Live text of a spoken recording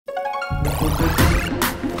Let's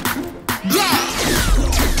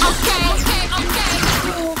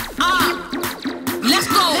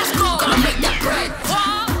go. Gonna make that bread.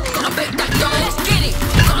 Gonna make that dough. Let's get it.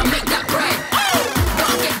 Gonna make that bread.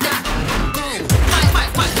 Gonna get that go.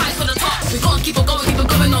 Fight for the top. We gonna keep it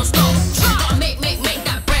going non-stop. Gonna make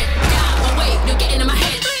that bread. Yeah, but wait, you're getting in my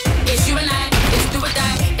head. It's you and I. It's do or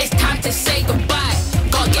die. It's time to say goodbye.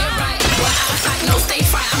 Gotta get right. We're outside, no stage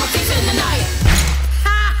fright. I'm a thief in the night.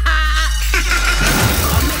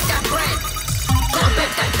 Gonna make that bread. Gonna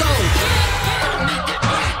make that dough. Gonna make that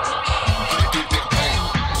bread.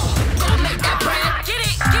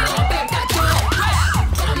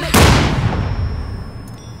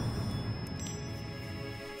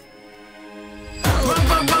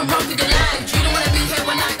 Run, to the